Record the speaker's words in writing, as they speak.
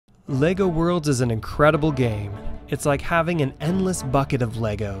LEGO Worlds is an incredible game. It's like having an endless bucket of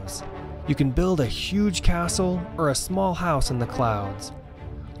Legos. You can build a huge castle or a small house in the clouds.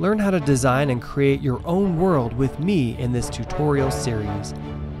 Learn how to design and create your own world with me in this tutorial series.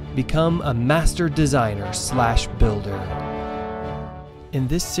 Become a master designer/builder. In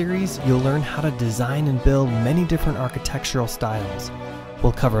this series, you'll learn how to design and build many different architectural styles.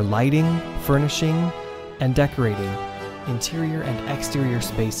 We'll cover lighting, furnishing, and decorating, interior and exterior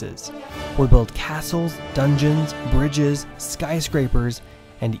spaces. We'll build castles, dungeons, bridges, skyscrapers,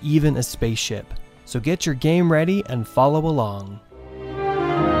 and even a spaceship. So get your game ready and follow along.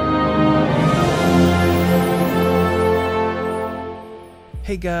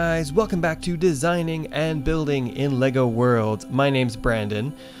 Hey guys, welcome back to Designing and Building in LEGO Worlds. My name's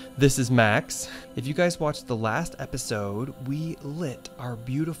Brandon. This is Max. If you guys watched the last episode, we lit our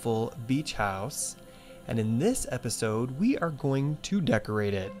beautiful beach house. And in this episode, we are going to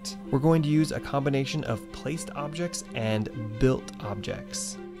decorate it. We're going to use a combination of placed objects and built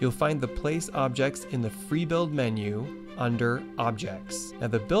objects. You'll find the place objects in the free build menu under objects. Now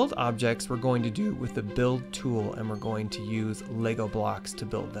the build objects we're going to do with the build tool, and we're going to use Lego blocks to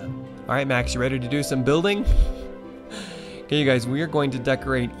build them. All right, Max, you ready to do some building? Okay, you guys, we are going to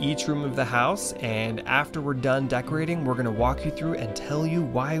decorate each room of the house, and after we're done decorating, we're going to walk you through and tell you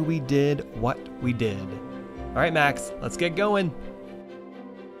why we did what we did. All right, Max, let's get going.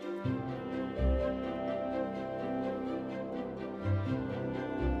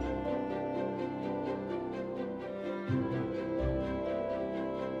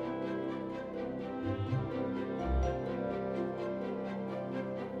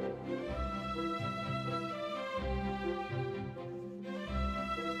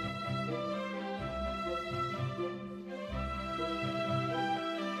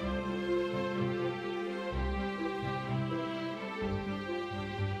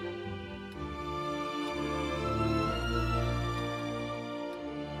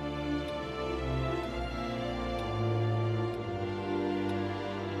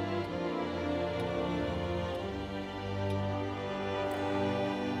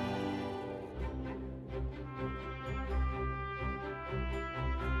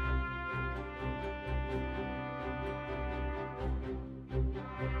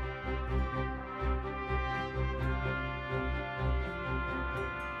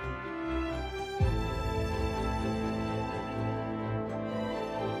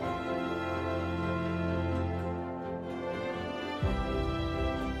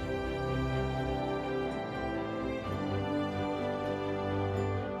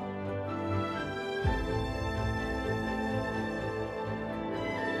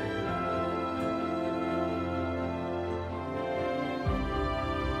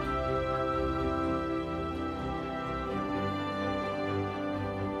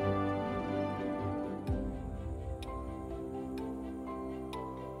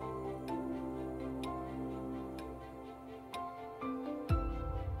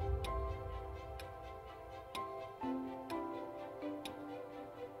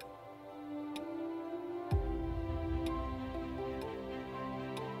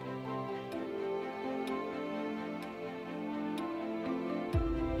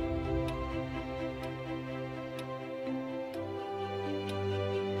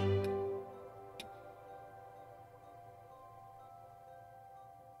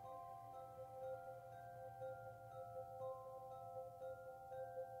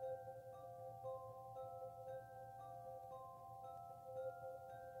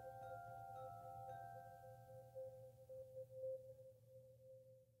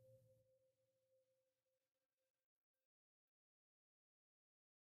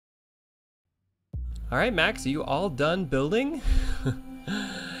 All right, Max, are you all done building?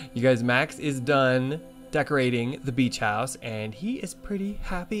 You guys, Max is done decorating the beach house, and he is pretty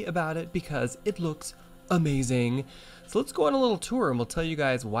happy about it because it looks amazing. So let's go on a little tour and we'll tell you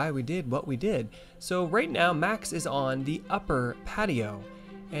guys why we did what we did. So right now, Max is on the upper patio.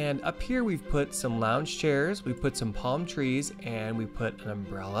 And up here we've put some lounge chairs, we put some palm trees, and we put an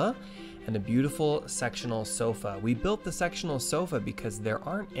umbrella and a beautiful sectional sofa. We built the sectional sofa because there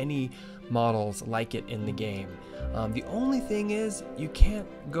aren't any models like it in the game. The only thing is you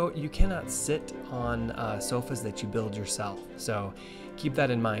cannot sit on sofas that you build yourself. So keep that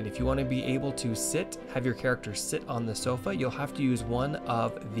in mind. If you want to be able to have your character sit on the sofa, you'll have to use one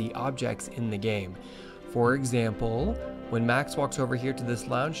of the objects in the game. For example, when Max walks over here to this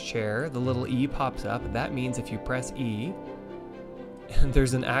lounge chair, the little E pops up. That means if you press E,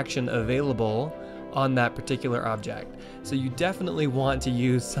 there's an action available on that particular object. So you definitely want to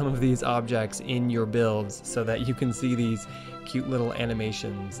use some of these objects in your builds so that you can see these cute little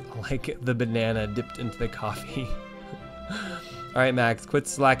animations, like the banana dipped into the coffee. All right, Max, quit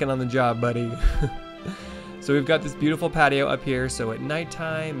slacking on the job, buddy. So we've got this beautiful patio up here, so at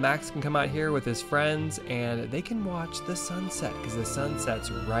nighttime, Max can come out here with his friends and they can watch the sunset, because the sun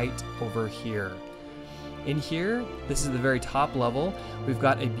sets right over here. In here, this is the very top level, we've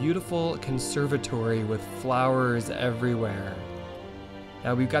got a beautiful conservatory with flowers everywhere.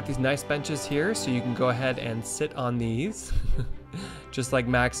 Now we've got these nice benches here, so you can go ahead and sit on these, just like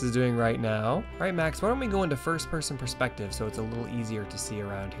Max is doing right now. All right, Max, why don't we go into first-person perspective so it's a little easier to see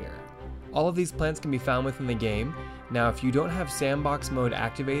around here. All of these plants can be found within the game. Now, if you don't have sandbox mode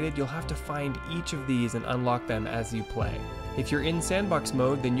activated, you'll have to find each of these and unlock them as you play. If you're in sandbox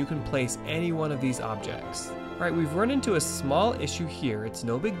mode, then you can place any one of these objects. All right, we've run into a small issue here. It's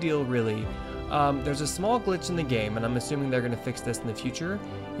no big deal, really. There's a small glitch in the game, and I'm assuming they're going to fix this in the future.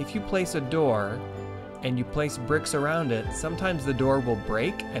 If you place a door and you place bricks around it, sometimes the door will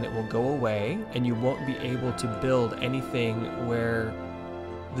break and it will go away, and you won't be able to build anything where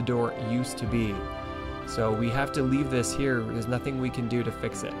the door used to be. So we have to leave this here. There's nothing we can do to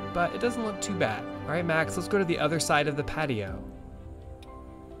fix it, but it doesn't look too bad. All right, Max, let's go to the other side of the patio.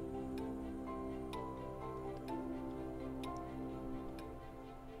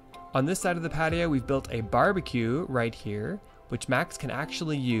 On this side of the patio, we've built a barbecue right here, which Max can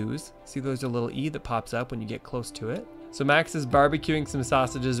actually use. See, there's a little E that pops up when you get close to it. So Max is barbecuing some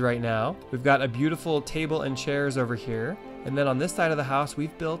sausages right now. We've got a beautiful table and chairs over here. And then on this side of the house,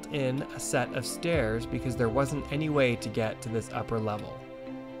 we've built in a set of stairs because there wasn't any way to get to this upper level.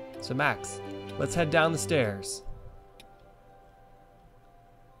 So Max, let's head down the stairs.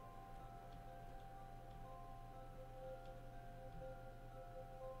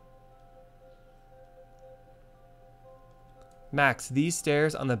 Max, these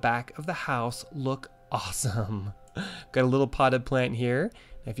stairs on the back of the house look awesome. Got a little potted plant here.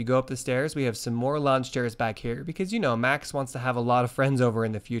 If you go up the stairs, we have some more lounge chairs back here because, you know, Max wants to have a lot of friends over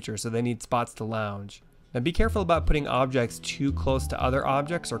in the future, so they need spots to lounge. Now be careful about putting objects too close to other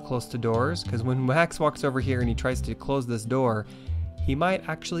objects or close to doors, because when Max walks over here and he tries to close this door, he might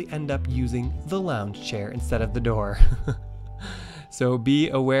actually end up using the lounge chair instead of the door. So be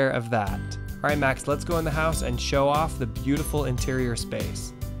aware of that. All right, Max, let's go in the house and show off the beautiful interior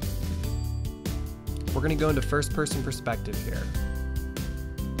space. We're gonna go into first-person perspective here.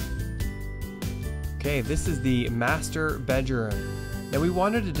 Okay, this is the master bedroom. Now we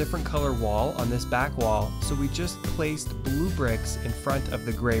wanted a different color wall on this back wall, so we just placed blue bricks in front of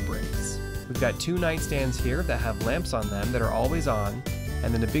the gray bricks. We've got two nightstands here that have lamps on them that are always on,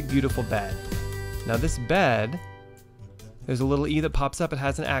 and then a big beautiful bed. Now this bed, there's a little E that pops up, it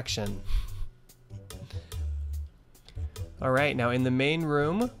has an action. All right, now in the main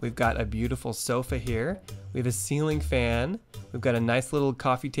room, we've got a beautiful sofa here. We have a ceiling fan. We've got a nice little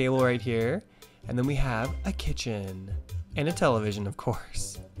coffee table right here. And then we have a kitchen and a television, of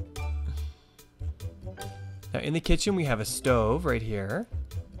course. Now in the kitchen, we have a stove right here.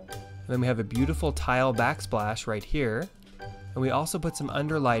 And then we have a beautiful tile backsplash right here. And we also put some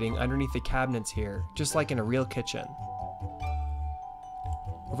underlighting underneath the cabinets here, just like in a real kitchen.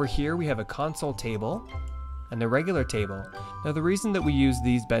 Over here, we have a console table and a regular table. Now the reason that we use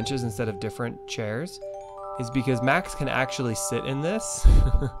these benches instead of different chairs is because Max can actually sit in this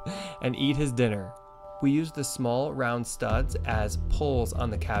and eat his dinner. We use the small round studs as poles on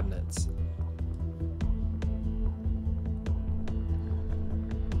the cabinets.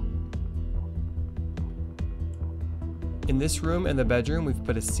 In this room and the bedroom, we've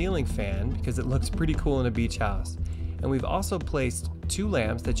put a ceiling fan because it looks pretty cool in a beach house. And we've also placed two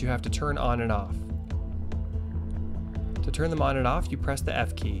lamps that you have to turn on and off. To turn them on and off, you press the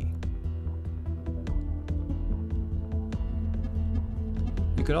F key.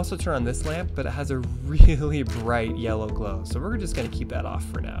 You can also turn on this lamp, but it has a really bright yellow glow, so we're just going to keep that off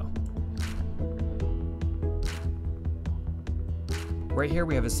for now. Right here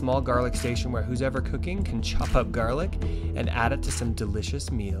we have a small garlic station where who's ever cooking can chop up garlic and add it to some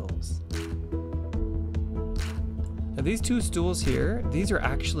delicious meals. Now these two stools here, these are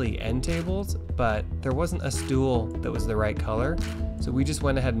actually end tables, but there wasn't a stool that was the right color, so we just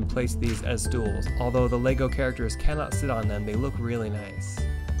went ahead and placed these as stools. Although the Lego characters cannot sit on them, they look really nice.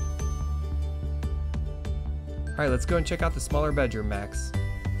 All right, let's go and check out the smaller bedroom, Max.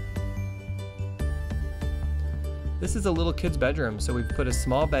 This is a little kid's bedroom, so we've put a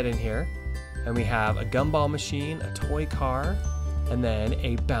small bed in here, and we have a gumball machine, a toy car, and then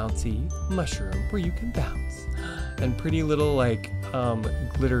a bouncy mushroom where you can bounce. and pretty little like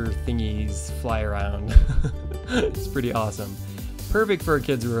glitter thingies fly around. It's pretty awesome. Perfect for a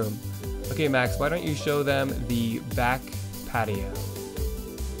kid's room. Okay, Max, why don't you show them the back patio?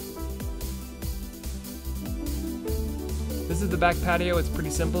 This is the back patio. It's pretty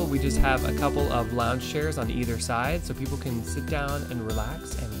simple. We just have a couple of lounge chairs on either side so people can sit down and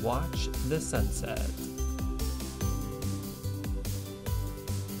relax and watch the sunset.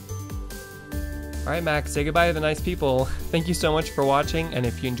 Alright, Max, say goodbye to the nice people. Thank you so much for watching, and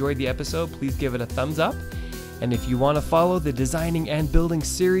if you enjoyed the episode, please give it a thumbs up. And if you want to follow the designing and building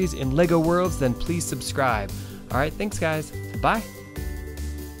series in LEGO Worlds, then please subscribe. Alright, thanks guys. Bye.